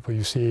order of people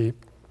you see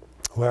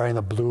wearing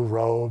the blue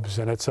robes,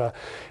 and it's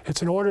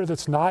an order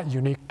that's not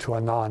unique to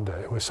Ananda.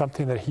 It was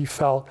something that he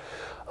felt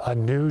a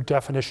new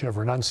definition of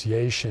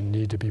renunciation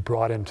needed to be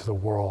brought into the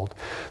world,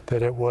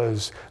 that it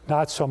was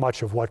not so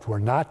much of what we're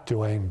not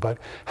doing, but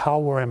how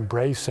we're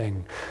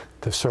embracing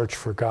the search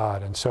for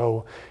God. And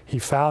so he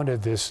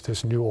founded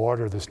this new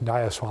order, this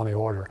Nayaswami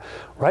order.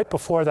 Right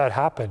before that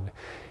happened,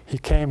 he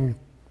came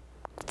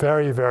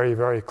very, very,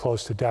 very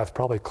close to death,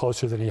 probably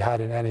closer than he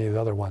had in any of the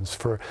other ones.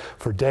 For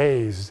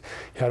days,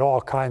 he had all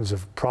kinds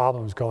of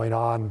problems going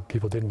on.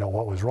 People didn't know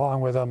what was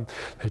wrong with him.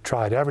 They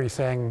tried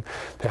everything.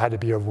 There had to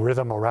be a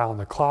rhythm around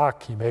the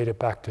clock. He made it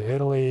back to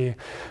Italy,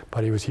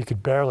 but he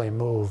could barely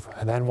move.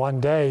 And then one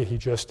day, he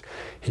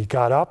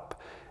got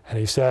up and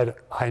he said,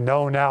 I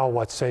know now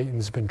what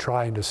Satan's been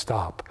trying to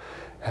stop.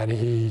 And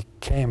he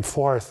came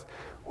forth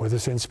with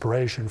this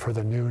inspiration for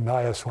the new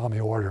Nayaswami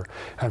order.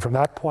 And from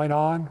that point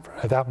on,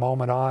 at that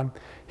moment on,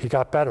 he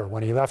got better.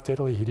 When he left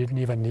Italy, he didn't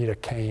even need a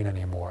cane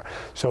anymore.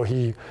 So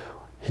he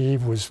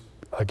was,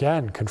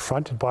 again,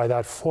 confronted by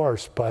that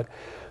force, but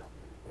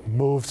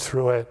moved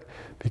through it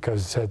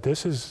because he said,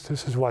 this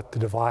is what the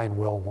divine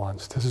will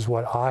wants. This is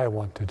what I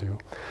want to do.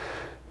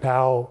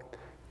 Now,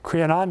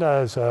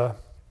 Kriyananda is a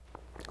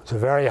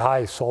very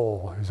high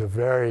soul. He's a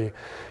very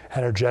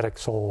energetic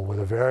soul with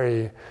a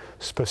very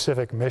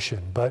specific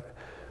mission. But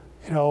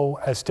you know,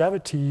 as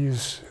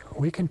devotees,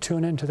 we can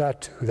tune into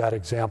that too, that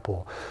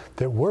example,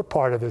 that we're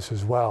part of this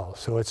as well.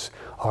 So it's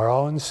our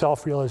own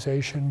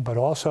self-realization, but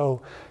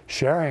also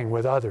sharing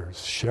with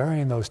others,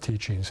 sharing those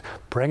teachings,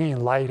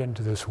 bringing light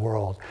into this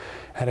world.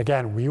 And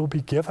again, we will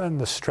be given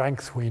the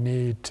strength we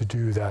need to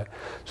do that.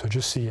 So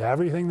just see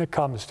everything that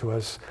comes to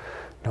us,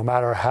 no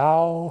matter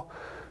how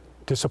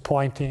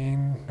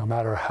disappointing, no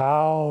matter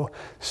how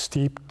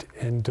steeped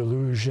in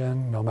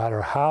delusion, no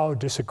matter how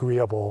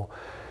disagreeable,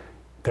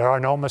 there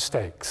are no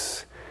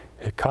mistakes.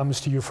 It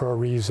comes to you for a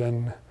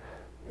reason.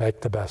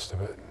 Make the best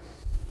of it.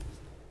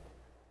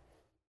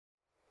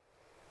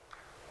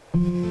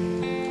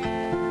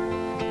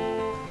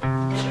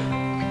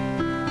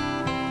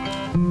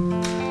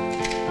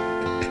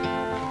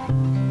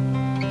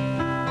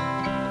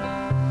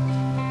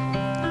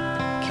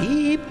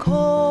 Keep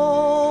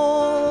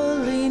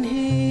calling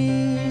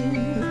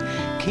him.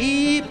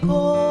 Keep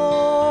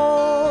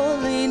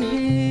calling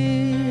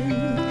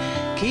him.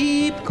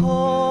 Keep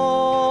calling.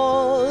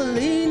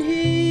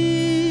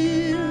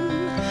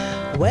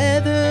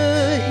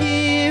 Whether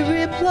he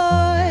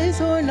replies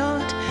or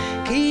not,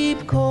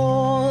 keep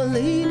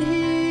calling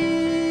him.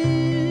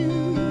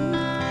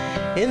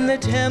 the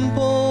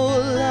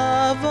temple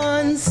of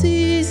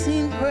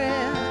unceasing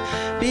prayer,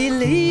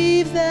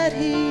 believe that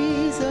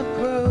he's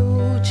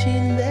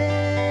approaching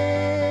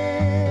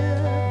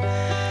there,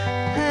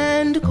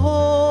 and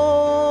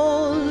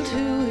call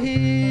to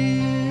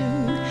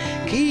him,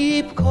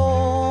 keep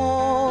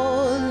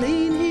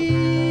calling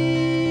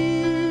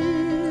him.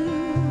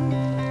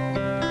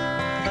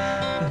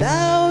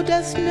 Thou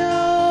dost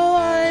know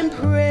I'm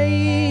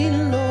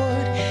praying,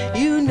 Lord,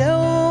 you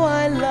know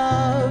I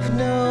love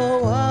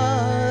no other.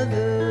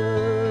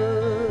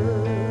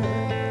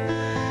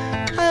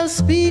 I'll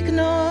speak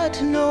not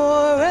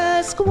nor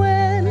ask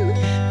when,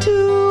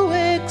 to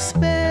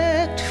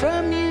expect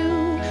from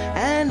you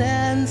an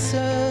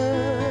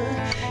answer.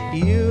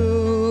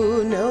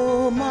 You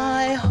know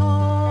my heart.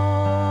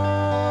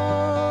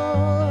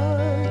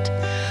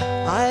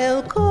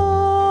 I'll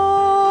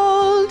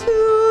call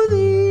to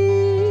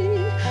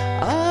thee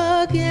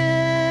again.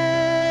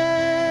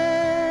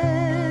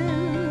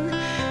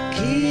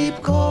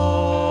 Keep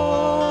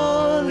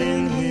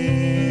calling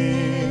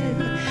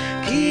him,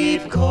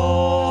 keep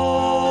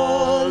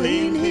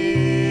calling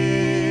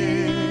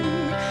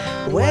him.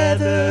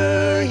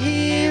 Whether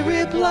he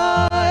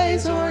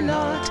replies or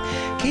not,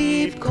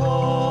 keep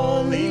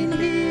calling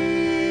him.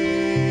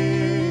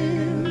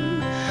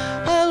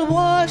 I'll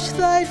wash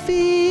thy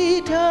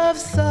feet of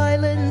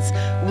silence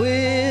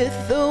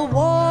with the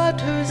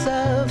waters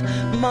of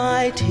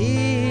my tears.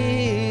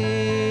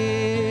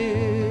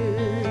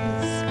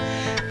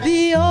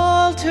 The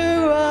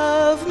altar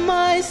of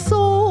my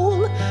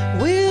soul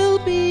will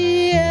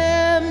be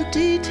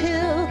empty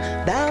till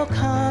thou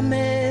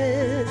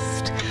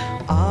comest.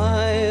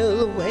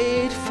 I'll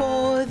wait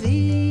for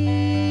thee,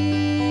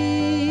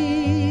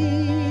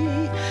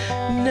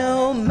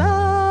 no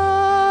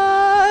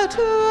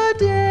matter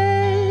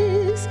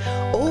days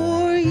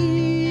or years.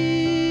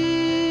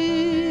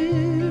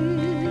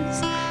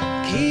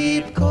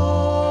 Keep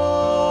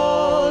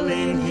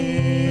calling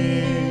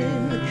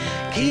him,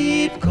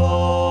 keep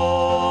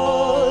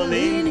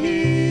calling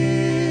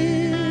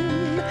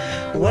him.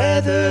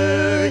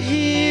 Whether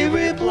he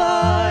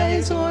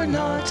replies or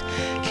not,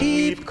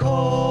 keep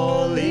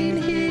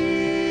calling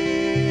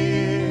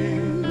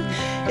him.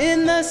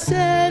 In the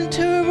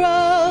center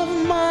of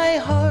my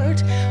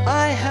heart,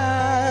 I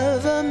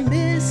have a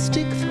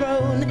mystic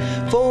throne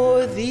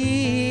for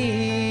thee.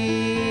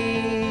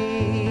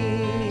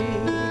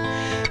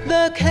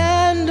 The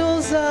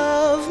candles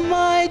of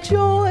my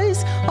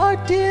joys are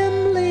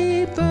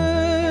dimly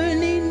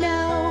burning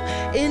now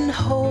in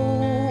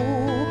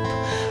hope,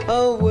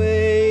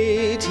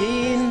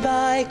 awaiting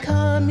thy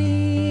coming.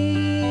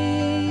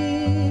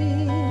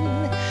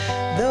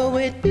 Though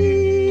it be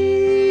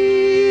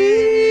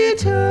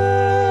eternity,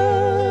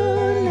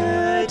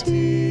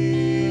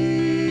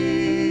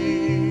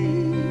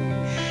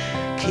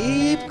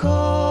 keep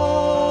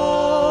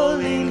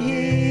calling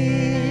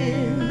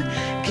him,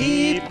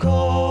 keep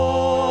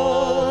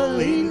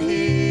calling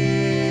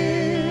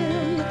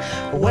him.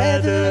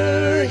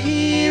 Whether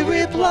he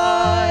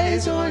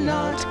replies or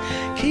not,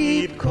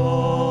 keep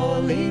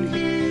calling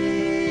him.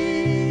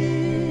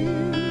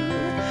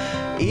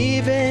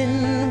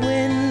 Even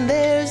when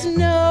there's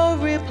no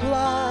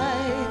reply,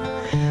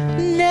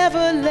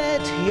 never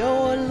let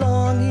your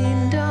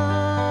longing die,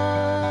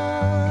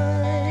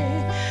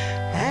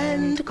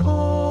 and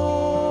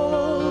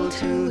call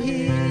to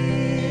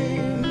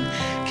him,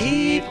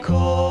 keep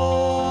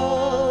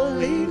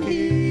calling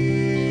him.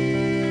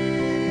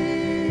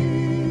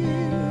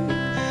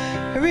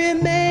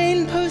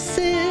 Remain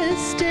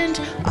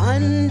persistent,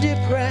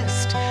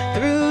 undepressed,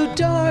 through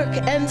dark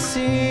and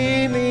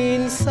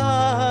seeming silence.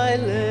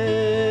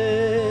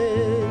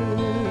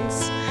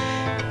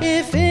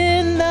 If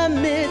in the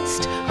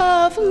midst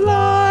of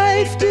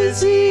life,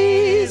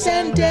 disease,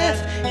 and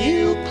death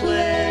you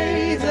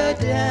play the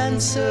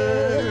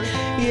dancer,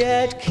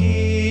 yet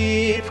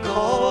keep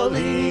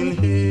calling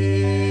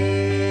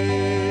him,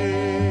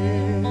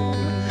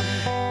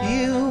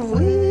 you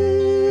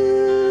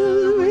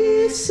will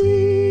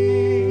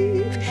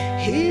receive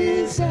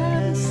his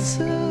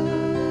answer.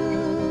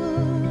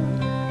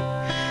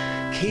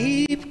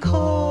 Keep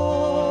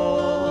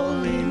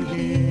calling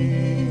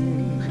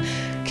him,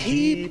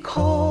 keep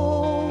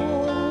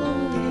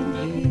calling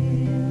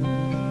him,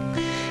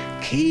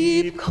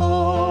 keep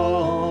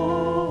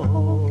calling.